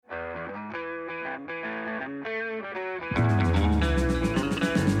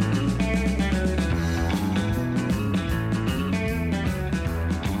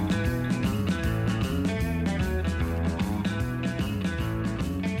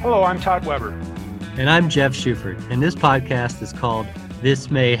Hello, I'm Todd Weber. And I'm Jeff Schufert, and this podcast is called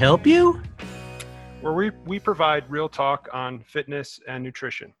This May Help You, where we provide real talk on fitness and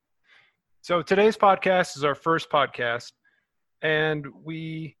nutrition. So today's podcast is our first podcast, and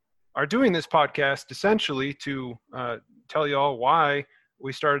we are doing this podcast essentially to tell you all why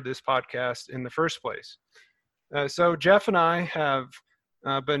we started this podcast in the first place. So Jeff and I have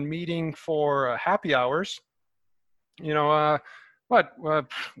been meeting for happy hours,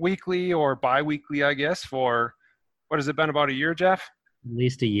 weekly or bi-weekly, I guess, for, what has it been, about a year, Jeff? At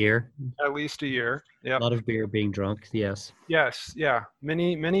least a year. At least a year, yeah. A lot of beer being drunk, yes. Yes, yeah,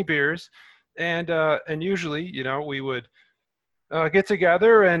 many beers. And usually, we would get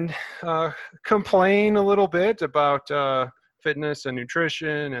together and complain a little bit about fitness and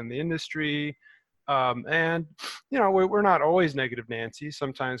nutrition and the industry. We're not always negative Nancy.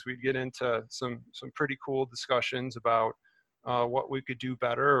 Sometimes we'd get into some pretty cool discussions about what we could do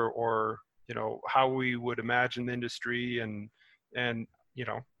better, or how we would imagine the industry and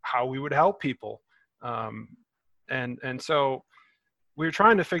how we would help people. And so we were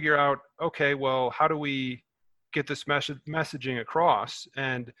trying to figure out, okay, well, how do we get this messaging across?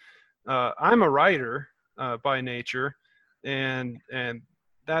 And I'm a writer by nature, and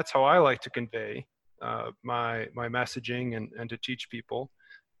that's how I like to convey my messaging and to teach people.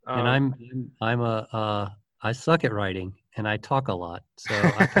 And I suck at writing, and I talk a lot. So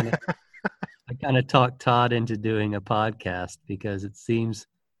I kind of talked Todd into doing a podcast because it seems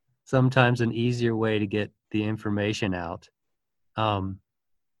sometimes an easier way to get the information out.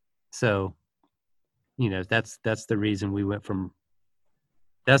 So that's the reason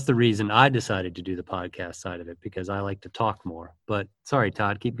that's the reason I decided to do the podcast side of it, because I like to talk more. But sorry,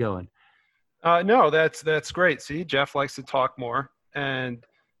 Todd, keep going. No, that's great. See, Jeff likes to talk more, and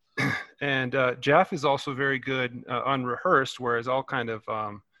Jeff is also very good unrehearsed, whereas I'll kind of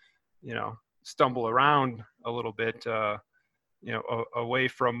stumble around a little bit away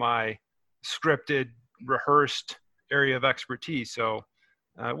from my scripted, rehearsed area of expertise. So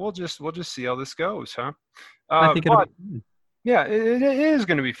we'll just see how this goes, huh? I think yeah, it is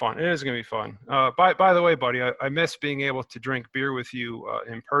going to be fun. It is going to be fun. By the way, buddy, I miss being able to drink beer with you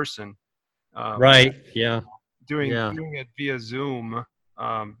in person. Right. Yeah. Doing it via Zoom,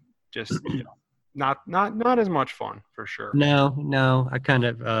 just not as much fun, for sure. No. I kind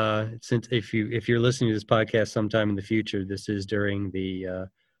of since if you're listening to this podcast sometime in the future, this is during the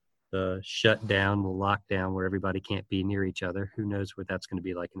shutdown, the lockdown, where everybody can't be near each other. Who knows what that's going to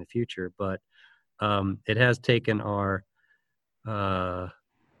be like in the future? But it has taken our bitching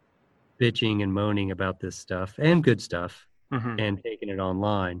and moaning about this stuff and good stuff, and taking it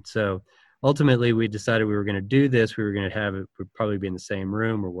online. So ultimately, we decided we were going to do this. We were going to have it, we'd probably be in the same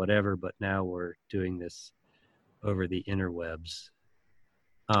room or whatever, but now we're doing this over the interwebs.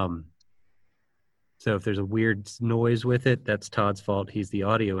 So if there's a weird noise with it, that's Todd's fault. He's the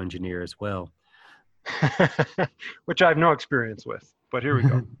audio engineer as well. Which I have no experience with, but here we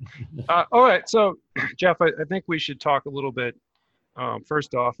go. All right. So, Jeff, I think we should talk a little bit,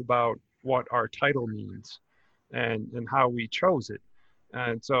 first off, about what our title means and how we chose it.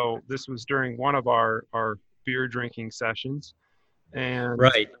 And so this was during one of our beer drinking sessions. And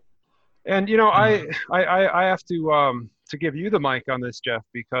right. And I have to give you the mic on this, Jeff,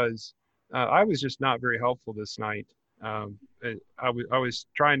 because I was just not very helpful this night. I was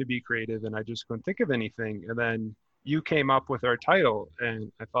trying to be creative, and I just couldn't think of anything. And then you came up with our title, and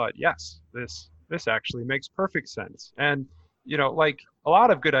I thought, yes, this actually makes perfect sense. And like a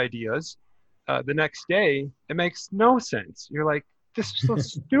lot of good ideas, the next day it makes no sense. You're like, this is so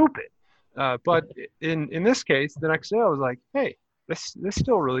stupid. But in this case, the next day I was like, hey, this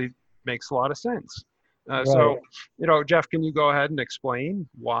still really makes a lot of sense. Right. So, Jeff, can you go ahead and explain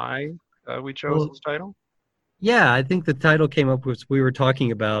why we chose this title? Yeah, I think the title came up with, we were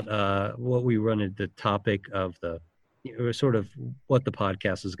talking about what we wanted the topic of sort of what the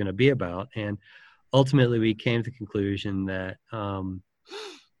podcast is going to be about. And ultimately we came to the conclusion that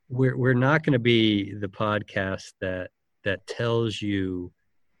we're not going to be the podcast that tells you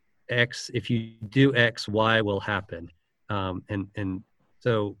X, if you do X, Y will happen. And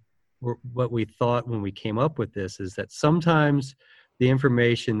so what we thought when we came up with this is that sometimes the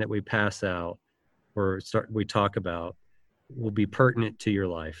information that we pass out we talk about will be pertinent to your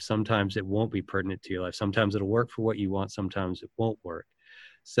life. Sometimes it won't be pertinent to your life. Sometimes it'll work for what you want. Sometimes it won't work.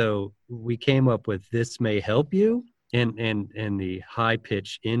 So we came up with This May Help You, and the high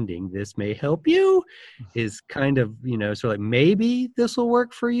pitch ending, this may help you, is kind of, sort of like, maybe this will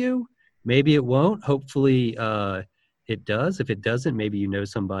work for you. Maybe it won't. Hopefully it does. If it doesn't, maybe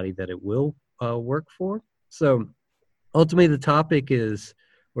somebody that it will work for. So ultimately the topic is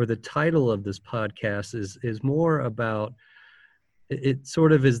or the title of this podcast is more about, it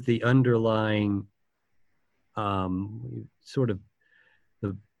sort of is the underlying sort of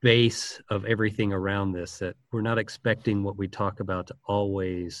the base of everything around this, that we're not expecting what we talk about to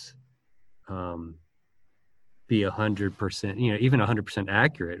always be 100%, even 100%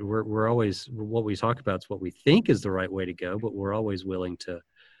 accurate. We're always, what we talk about is what we think is the right way to go, but we're always willing to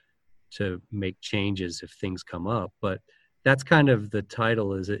make changes if things come up. But that's kind of the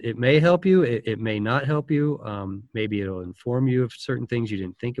title. Is it may help you, it may not help you. Maybe it'll inform you of certain things you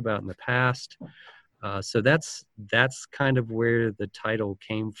didn't think about in the past. So that's kind of where the title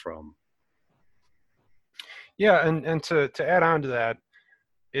came from. Yeah, and to add on to that,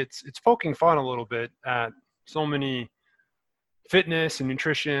 it's poking fun a little bit at so many fitness and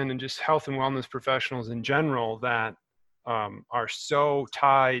nutrition and just health and wellness professionals in general that are so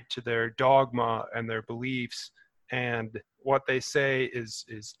tied to their dogma and their beliefs, and what they say is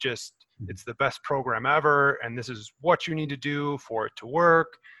just, it's the best program ever, and this is what you need to do for it to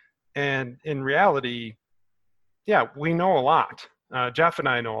work. And in reality, yeah, we know a lot. Jeff and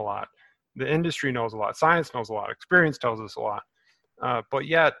I know a lot. The industry knows a lot. Science knows a lot. Experience tells us a lot. But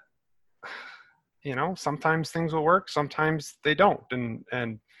yet, sometimes things will work, sometimes they don't.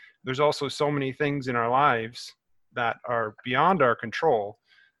 And there's also so many things in our lives that are beyond our control,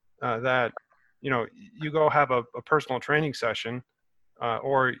 that, you go have a personal training session,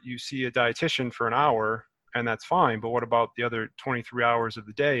 or you see a dietitian for an hour, and that's fine. But what about the other 23 hours of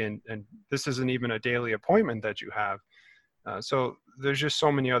the day? And this isn't even a daily appointment that you have. So there's just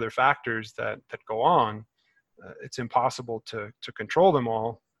so many other factors that go on. It's impossible to control them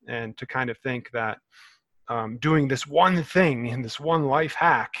all, and to kind of think that doing this one thing and this one life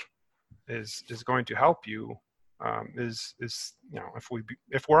hack is going to help you, is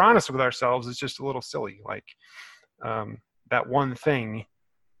if we're honest with ourselves, it's just a little silly. Like, that one thing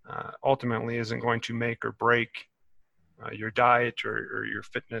ultimately isn't going to make or break your diet or your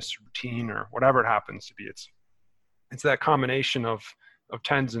fitness routine or whatever it happens to be. It's that combination of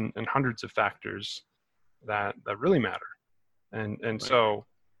tens and hundreds of factors that really matter. And right. So,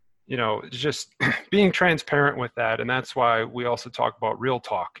 it's just being transparent with that. And that's why we also talk about real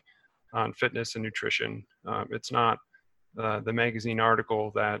talk on fitness and nutrition. It's not the magazine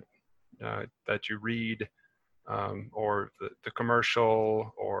article that you read, or the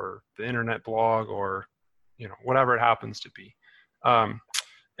commercial, or the internet blog, or whatever it happens to be.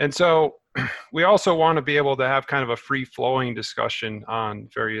 And so we also want to be able to have kind of a free-flowing discussion on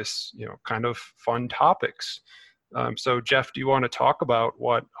various kind of fun topics. So Jeff, do you want to talk about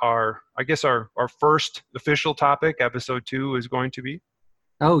what our first official topic, episode 2, is going to be?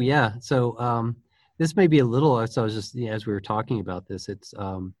 Oh yeah. So this may be a little, so I was just, as we were talking about this, it's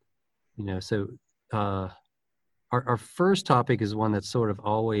our first topic is one that sort of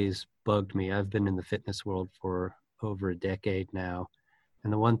always bugged me. I've been in the fitness world for over a decade now.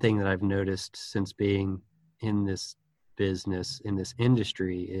 And the one thing that I've noticed since being in this business, in this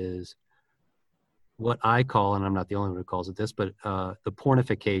industry, is what I call, and I'm not the only one who calls it this, but the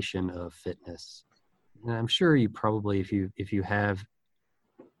pornification of fitness. And I'm sure you probably, if you have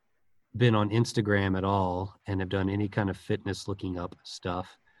been on Instagram at all and have done any kind of fitness looking up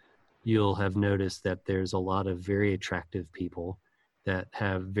stuff, you'll have noticed that there's a lot of very attractive people that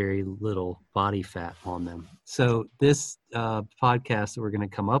have very little body fat on them. So this podcast that we're going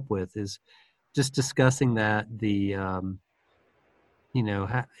to come up with is just discussing that,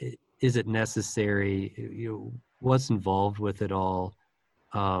 is it necessary? What's involved with it all?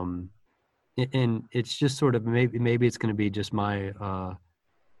 And it's just sort of, maybe it's going to be just my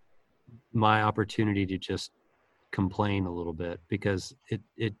opportunity to just complain a little bit, because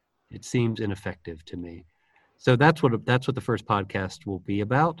it seems ineffective to me. So that's what the first podcast will be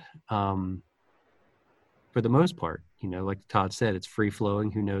about. For the most part, like Todd said, it's free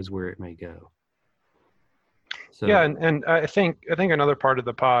flowing. Who knows where it may go? So yeah, and I think another part of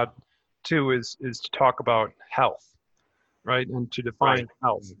the pod too is to talk about health, right? And to define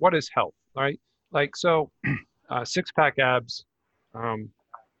health. What is health, right? Like, so 6-pack abs aren't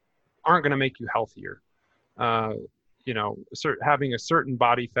going to make you healthier. Having a certain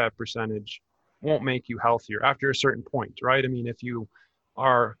body fat percentage won't make you healthier after a certain point, right? I mean, if you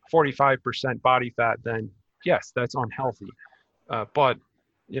are 45% body fat, then yes, that's unhealthy. But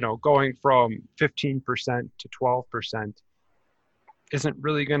going from 15% to 12% isn't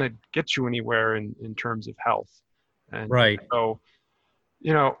really going to get you anywhere in terms of health. And right. So,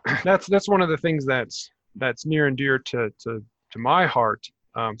 that's one of the things that's near and dear to my heart.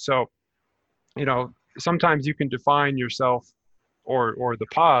 So, sometimes you can define yourself or the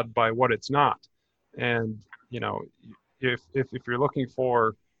pod by what it's not. And, if you're looking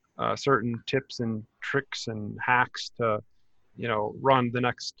for certain tips and tricks and hacks to, run the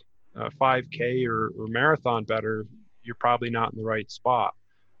next 5K or marathon better, you're probably not in the right spot.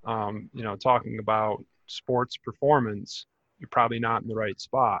 Talking about sports performance, you're probably not in the right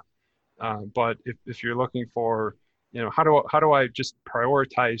spot. But if you're looking for, how do I just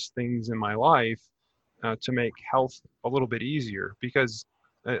prioritize things in my life to make health a little bit easier? Because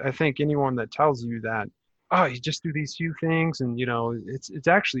I think anyone that tells you that, oh, you just do these few things and it's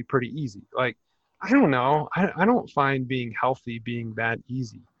actually pretty easy. Like, I don't know. I don't find being healthy being that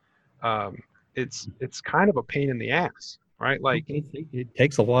easy. It's kind of a pain in the ass, right? Like, it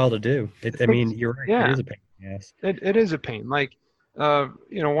takes a while to do. I mean, you're right. Yeah, it is a pain in the ass. it is a pain. Like,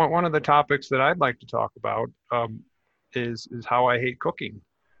 one of the topics that I'd like to talk about is how I hate cooking,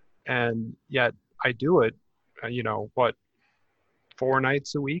 and yet I do it. 4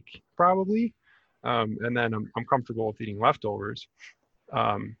 nights a week probably, and then I'm comfortable with eating leftovers.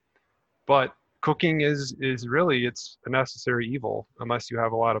 But cooking is really, it's a necessary evil unless you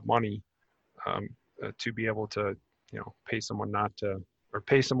have a lot of money to be able to pay someone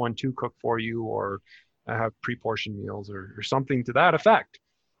pay someone to cook for you, or have pre-portioned meals or something to that effect.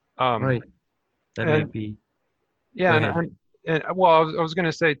 Right. That might be. Yeah, and well, I was going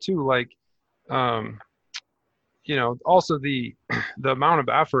to say too, like, also the amount of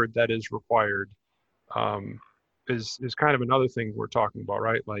effort that is required is kind of another thing we're talking about,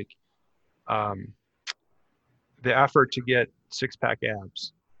 right? Like, the effort to get 6-pack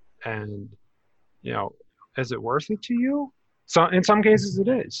abs, and is it worth it to you? So in some cases it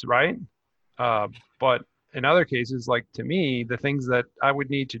is, right? But in other cases, like, to me, the things that I would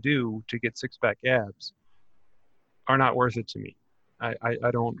need to do to get 6-pack abs are not worth it to me.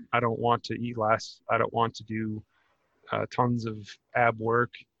 I don't want to eat less. I don't want to do tons of ab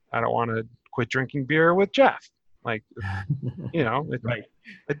work. I don't want to quit drinking beer with Jeff. Like, Right.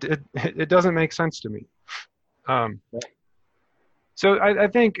 It doesn't make sense to me. So I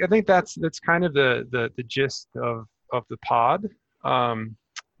think that's kind of the gist of the pod.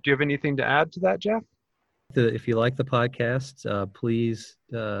 Do you have anything to add to that, Jeff? If you like the podcast, please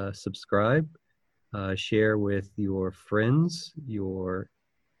subscribe, share with your friends, your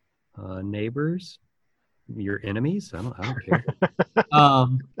neighbors, your enemies. I don't care.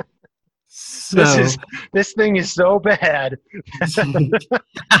 So this thing is so bad.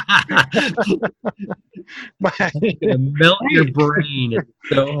 Melt your brain. It's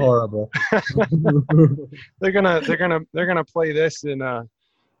so horrible. They're gonna play this in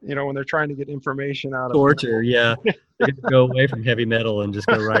when they're trying to get information out of torture. Yeah, they're gonna go away from heavy metal and just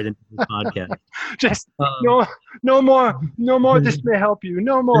go right into the podcast. Just no more. This may help you.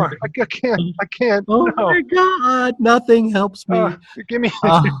 No more. I can't. Oh no. My God! Nothing helps me. Give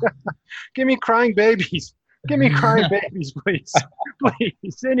me crying babies. Give me crying babies, please.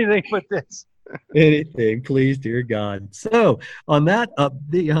 Please, anything but this. Anything, please, dear God. So on that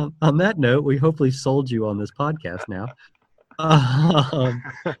on that note, we hopefully sold you on this podcast now.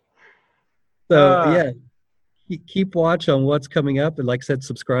 Yeah, keep watch on what's coming up, and like I said,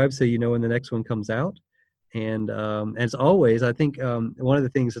 subscribe so you know when the next one comes out. And as always, I think one of the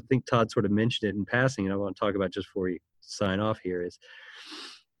things I think Todd sort of mentioned it in passing, and I want to talk about just before you sign off here is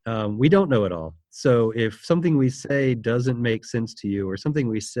we don't know it all. So if something we say doesn't make sense to you, or something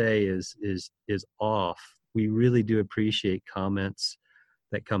we say is off, we really do appreciate comments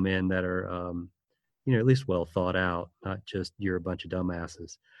that come in that are at least well thought out, not just you're a bunch of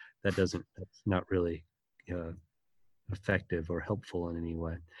dumbasses. That's not really effective or helpful in any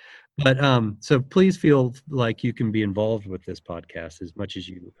way. But so please feel like you can be involved with this podcast as much as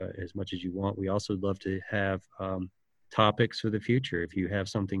you want. We also love to have topics for the future. If you have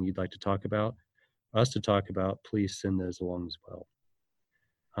something you'd like to talk about, please send those along as well.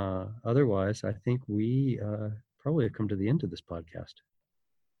 Otherwise, I think we probably have come to the end of this podcast.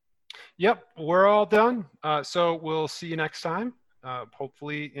 Yep, we're all done. So we'll see you next time,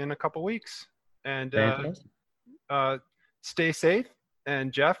 hopefully in a couple weeks. And stay safe.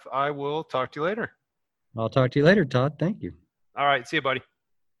 And Jeff, I will talk to you later. I'll talk to you later, Todd. Thank you. All right. See you, buddy.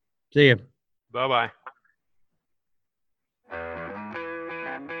 See you. Bye-bye.